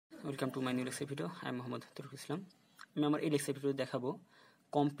Welcome to my new lecture video. আমি মোহাম্মদ তরুক ইসলাম। আমি আমার এই লেকচার ভিডিও দেখাবো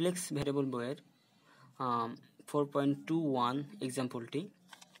কমপ্লেক্স ভেরিয়েবল বইয়ের 4.21 এক্সাম্পলটি।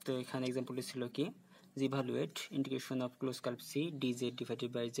 তো এখানে এক্সাম্পলটি ছিল কি, evaluate integration of close curve C dz divided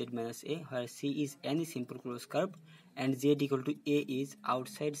by z minus a where c is any simple closed curve and z equal to a is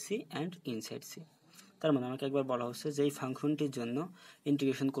outside c and inside c। তার মানে আমাকে একবার বলা হচ্ছে যে এই ফাংশনটির জন্য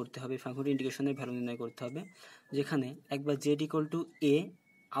ইন্টিগ্রেশন করতে হবে, ফাংশনটি ইন্টিগ্রেশনের ভ্যালু নির্ণয় করতে হবে, যেখানে একবার z equal to a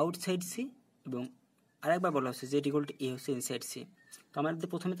outside C এবং আরেকবার বলা হচ্ছে z equal to a হচ্ছে ইনসাইড সি। তো আমাদের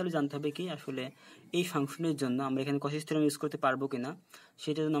প্রথমে তাহলে জানতে হবে কি আসলে এই ফাংশনের জন্য আমরা এখানে কসিস থিওরেম ইউজ করতে পারবো কিনা,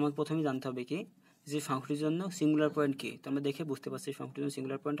 সেটার জন্য আমাকে প্রথমেই জানতে হবে কি যে ফাংশনটির জন্য সিঙ্গুলার পয়েন্ট কি। তো আমরা দেখে বুঝতে পারছি ফাংশনটির জন্য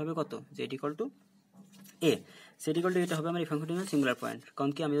সিঙ্গুলার পয়েন্ট হবে কত, z equal to a। z equal to এটা হবে আমার এই ফাংশনটির জন্য সিঙ্গুলার পয়েন্ট,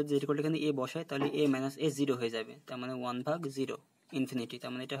 কারণ কি আমি যদি z equal to এখানে a বসাই তাহলে a মাইনাস a 0 হয়ে যাবে, তার মানে 1/0 ইনফিনিটি, তার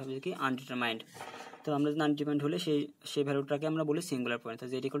মানে এটা হবে কি আনডিটারমাইন্ড। তো আমরা যদি আনডিটারমাইন্ড হলে সেই ভ্যালুটাকে আমরা বলি সিঙ্গুলার পয়েন্ট। তো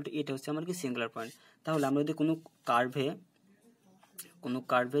z equal to এটা হচ্ছে আমার কি সিঙ্গুলার পয়েন্ট। তাহলে আমরা যদি কোনো কার্ভের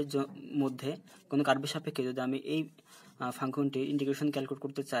মধ্যে কোনো কার্ভের সাপেক্ষে যদি আমি এই ফাংশনটি ইন্টিগ্রেশন ক্যালকুলেট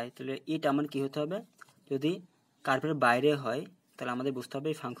করতে চাই, তাহলে এটা আমার কি হতে হবে, যদি কার্ভের বাইরে হয় তাহলে আমাদের বুঝতে হবে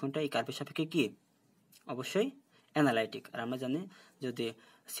এই ফাংশনটা এই কার্ভের সাপেক্ষে কি, অবশ্যই অ্যানালাইটিক। আর আমরা জানি যদি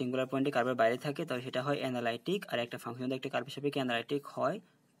সিঙ্গুলার পয়েন্টে কার্ভের বাইরে থাকে তাহলে সেটা হয় অ্যানালাইটিক, আর একটা ফাংশন যদি একটা কার্ভের সাপেক্ষে অ্যানালাইটিক হয়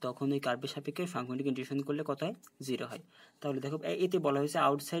তখন ওই কার্ভের সাপেক্ষে ফাংশনটিকে ইন্টিগ্রেশন করলে কত হয়, 0 হয়। তাহলে দেখো এতে বলা হয়েছে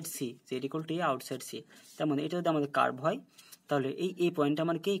outside C, z equal to a outside C, তার মানে এটা যদি আমাদের কার্ভ হয় তাহলে এই পয়েন্টটা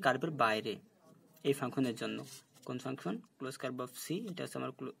আমার কি এই কার্ভের বাইরে এই ফাংশনের জন্য। কোন function, close curve of C, এটা হচ্ছে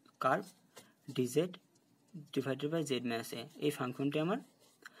আমার curve dz divided by z minus a। এই ফাংশনটি আমার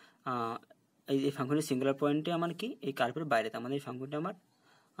এই ফাংশনের সিঙ্গুলার পয়েন্টে আমার কি এই কার্ভের বাইরে, তার মানে এই ফাংশনটা আমার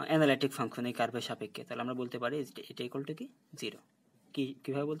অ্যানালাইটিক ফাংশন এই কার্ভের সাপেক্ষে। তাহলে আমরা বলতে পারি এটা ইকুয়াল টু কি 0।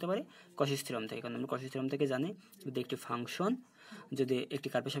 কীভাবে বলতে পারি, কসিস থিওরেম থেকে, কারণ আমরা কসিস থিওরেম থেকে জানি যদি একটি ফাংশন যদি একটি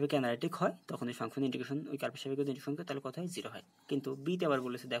কার্ভের সাপেক্ষে অ্যানালাইটিক হয় তখন এই ফাংশন ইন্টিগ্রেশন ওই কার্ভের সাপেক্ষে ইন্টিগ্রেশন করে তাহলে কত হয়, 0 হয়। কিন্তু বিতে আবার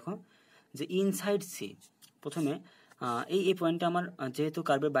বলেছে দেখো যে ইনসাইড সি, প্রথমে এই পয়েন্টটা আমার যেহেতু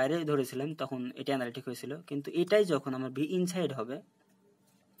কার্ভের বাইরে ধরেছিলাম তখন এটা অ্যানালাইটিক হয়েছিল, কিন্তু এটাই যখন আমার বি ইনসাইড হবে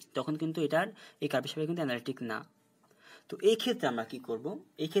তখন কিন্তু এটার এই কার্ভের সাপেক্ষে কিন্তু অ্যানালাইটিক না। তো এই ক্ষেত্রে আমরা কি করব,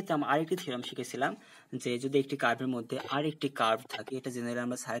 এই ক্ষেত্রে আমরা আরেকটি থিওরেম শিখেছিলাম যে যদি একটি কার্ভের মধ্যে আরেকটি কার্ভ থাকে, এটা জেনারেলি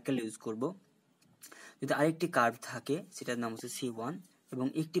আমরা সার্কেল ইউজ করব, যদি আরেকটি কার্ভ থাকে সেটার নাম হচ্ছে C1 এবং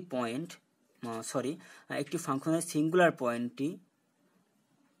একটি পয়েন্ট একটি ফাংশনের সিঙ্গুলার পয়েন্টটি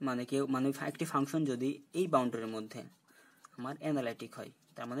মানে একটি ফাংশন যদি এই বাউন্ডারির মধ্যে আমার অ্যানালাইটিক হয়,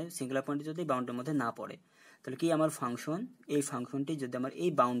 তার মানে সিঙ্গুলার পয়েন্টটি যদি বাউন্ডারির মধ্যে না পড়ে, তাহলে কি আমার ফাংশন এই ফাংশনটি যদি আমার এই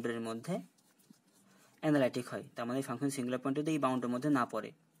বাউন্ডারির মধ্যে অ্যানালাইটিক হয়, তার মানে এই ফাংশন সিঙ্গুলার পয়েন্ট যদি এই বাউন্ডারির মধ্যে না পড়ে,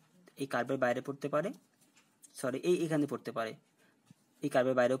 এই কার্ভের বাইরে পড়তে পারে, এখানে পড়তে পারে, এই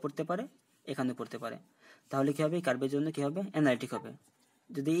কার্ভের বাইরেও পড়তে পারে, এখানে পড়তে পারে, তাহলে কি হবে এই কার্ভের জন্য কি হবে, অ্যানালাইটিক হবে।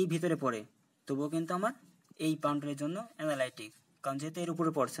 যদি এই ভিতরে পড়ে তবুও কিন্তু আমার এই বাউন্ডারির জন্য অ্যানালাইটিক, কারণ যেহেতু এর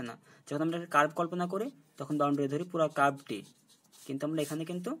উপরে পড়ছে না। যখন আমরা কার্ভ কল্পনা করি তখন বাউন্ডারি ধরি পুরো কার্ভটি, কিন্তু আমরা এখানে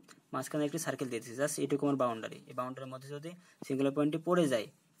কিন্তু মাঝখানে একটি সার্কেল দিয়েছি, জাস্ট এটুকু আমার বাউন্ডারি। এই বাউন্ডারির মধ্যে যদি সিঙ্গুলার পয়েন্টটি পড়ে যায়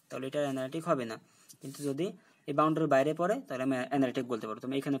তাহলে এটা অ্যানালাইটিক হবে না, কিন্তু যদি এই বাউন্ডারির বাইরে পড়ে তাহলে আমি অ্যানালাইটিক বলতে পারবো।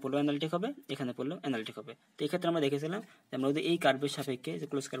 তুমি এখানে পড়লেও অ্যানালাইটিক হবে, এখানে পড়লেও অ্যানালাইটিক হবে। তো এই ক্ষেত্রে আমরা দেখেছিলাম যে আমরা যদি এই কার্ভের সাপেক্ষে যে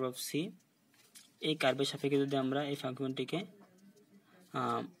ক্লোজ কার্ভ অফ সি, এই কার্ভের সাপেক্ষে যদি আমরা এই ফাংশনটিকে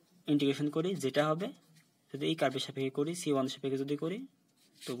ইন্টিগ্রেশন করি, যেটা হবে যদি এই কার্ভের সাপেক্ষে করি, C1 সাপেক্ষে যদি করি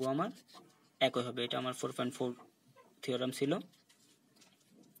তবু আমার একই হবে। এটা আমার 4.4 থিওরাম ছিল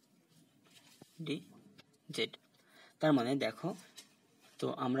dz। তার মানে দেখো, তো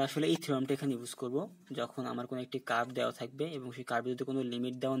আমরা আসলে এই থিওরামটা এখানে ইউজ করব যখন আমার কোনো একটি কার্ভ দেওয়া থাকবে এবং সেই কার্ভে যদি কোনো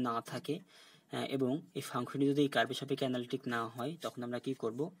লিমিট দেওয়া না থাকে এবং এই ফাংশনটি যদি এই কার্ভের সাপেক্ষে অ্যানালিটিক না হয়, তখন আমরা কি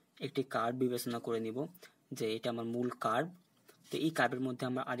করব, একটি কার্ভ বিবেচনা করে নিব যে এটা আমার মূল কার্ভ। তো এই কার্ভের মধ্যে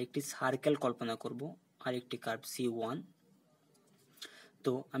আমরা আরেকটি সার্কেল কল্পনা করব, আরেকটি কার্ভ C1।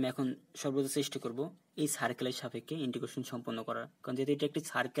 তো আমি এখন সর্বদা চেষ্টা করব এই সার্কেলের সাপেক্ষে ইন্টিগ্রেশন সম্পন্ন করার, কারণ যেহেতু এটা একটি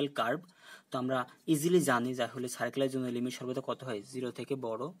সার্কেল কার্ভ তো আমরা ইজিলি জানি যে আসলে সার্কেলের জন্য লিমিট সর্বদা কত হয়, 0 থেকে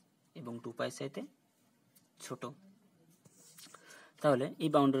বড় এবং 2π চাইতে ছোট। তাহলে এই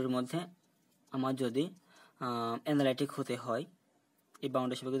বাউন্ডারির মধ্যে আমার যদি অ্যানালাইটিক হতে হয়, এই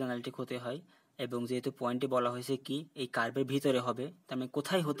বাউন্ডারির সাপেক্ষে অ্যানালাইটিক হতে হয়, এবং যেহেতু পয়েন্টে বলা হয়েছে কি এই কার্ভের ভিতরে হবে, তার মানে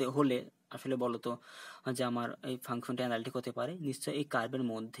কোথায় হলে আসলে বলো তো যে আমার এই ফাংশনটা অ্যানালিটিক হতে পারে, নিশ্চয়ই এই কার্ভের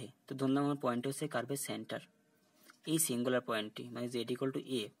মধ্যে। তো ধরলাম আমার পয়েন্ট হচ্ছে কার্ভের সেন্টার, এই সিঙ্গুলার পয়েন্টটি মানে z equal to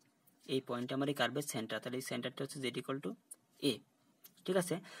a, এই পয়েন্টটা আমার এই কার্ভের সেন্টার, তাহলে এই সেন্টারটা হচ্ছে z equal to a, ঠিক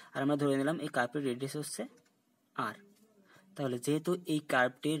আছে। আর আমরা ধরে নিলাম এই কার্ভের রেডিয়াস হচ্ছে r, তাহলে যেহেতু এই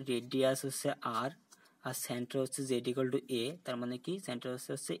কার্ভটির রেডিয়াস হচ্ছে r আর সেন্টার হচ্ছে z equal to a, তার মানে কি সেন্টার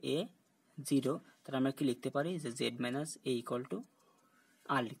হচ্ছে a 0, তাহলে আমরা কি লিখতে পারি যে z minus a equal to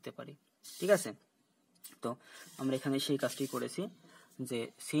আর লিখতে পারি, ঠিক আছে। তো আমরা এখানে সেই কাজটি করেছি যে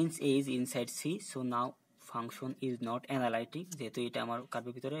since A is inside C so now function is not analytic, যেহেতু এটা আমার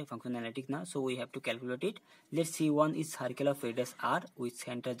কার্ভের ভিতরে ফাংশন অ্যানালাইটিক না, so we have to calculate it. Late C1 is circle of radius r with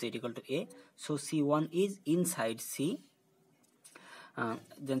centre z equal to a, so C1 is inside c,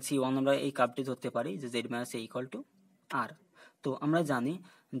 then C1 আমরা এই কার্ভটি ধরতে পারি যে z minus a equal to r। তো আমরা জানি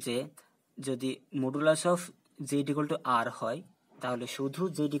যে যদি modulus of z equal to r হয় তাহলে শুধু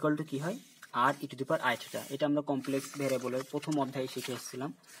z equal to কি হয়, r e to the power i theta। এটা আমরা কমপ্লেক্স ভেরিয়েবলের প্রথম অধ্যায়ে শিখে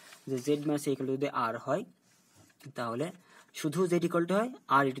এসেছিলাম যে z minus a equal to যদি r হয় তাহলে শুধু z equal to হয়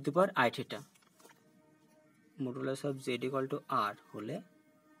r e to the power i theta। Modulus of z equal to r হলে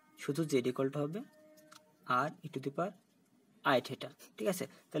শুধু z equal to হবে r e to the power i theta, ঠিক আছে।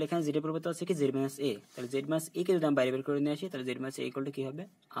 তাহলে এখানে z এর পরিবর্তে আছে কি z minus a, তাহলে z minus a কে যদি আমি বাইরে বের করে নিয়ে আসি তাহলে z minus a equal to কি হবে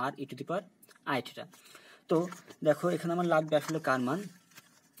r e to the power i theta। তো দেখো এখানে আমার লাগবে আসলে কার মান,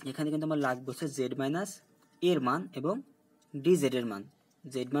 এখানে কিন্তু আমার লাগবে হচ্ছে z minus এর মান এবং dz এর মান,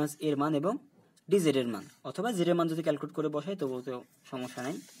 z minus এর মান এবং dz এর মান, অথবা z এর মান যদি ক্যালকুলেট করে বসাই তবুও তো সমস্যা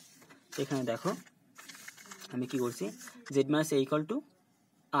নাই। এখানে দেখো আমি কি করছি, z minus a equal to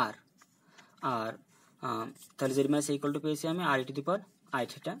r, আর তাহলে z minus a equal to পেয়েছি আমি r e to the power i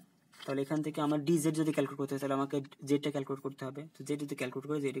theta। তাহলে এখান থেকে আমার dz যদি ক্যালকুলেট করতে হয় তাহলে আমাকে z টা ক্যালকুলেট করতে হবে। তো z যদি ক্যালকুলেট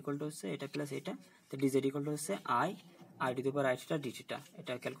করে z equal to হচ্ছে এটা প্লাস এটা, তো dz equal to হচ্ছে i r to the power i theta d theta,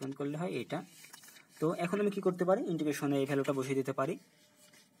 এটা ক্যালকুলেট করলে হয় এটা। তো এখন আমি কি করতে পারি, ইন্টিগ্রেশনে এই ভ্যালুটা বসিয়ে দিতে পারি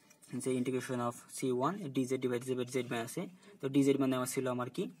যে integration of c1 dz divided by z minus a। তো dz মানে আমার ছিল আমার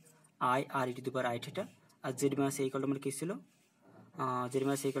কি i r e to the power i theta, R z minus a equal to আমার কি ছিল z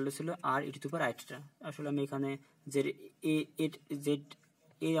minus a equal to ছিল r e to the power i theta। আসলে আমি এখানে z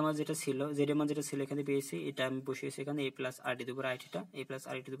আমার যেটা ছিল z এর মান যেটা ছিল এখানে পেয়েছি, এটা আমি বসিয়েছি এখানে a plus r to the power i theta, a plus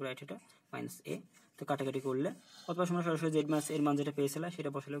r to the power i theta minus a। তো কাটাকাটি করলে অথবা সময় সরাসরি z minus এর মান যেটা পেয়েছিলাম সেটা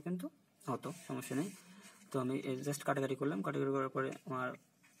বসালেও কিন্তু হতো, সমস্যা নেই। তো আমি জাস্ট কাটাকাটি করলাম, কাটাকাটি করার পরে আমার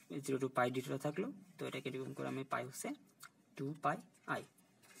 0 to পাই d theta থাকলো। তো এটাকে ডিভাইড করে আমি পাই হচ্ছে 2 পাই i।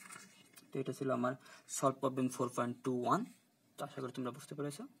 তো এটা ছিল আমার সলভ প্রবলেম 4.21। তো আশা করি তোমরা বুঝতে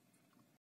পেরেছো।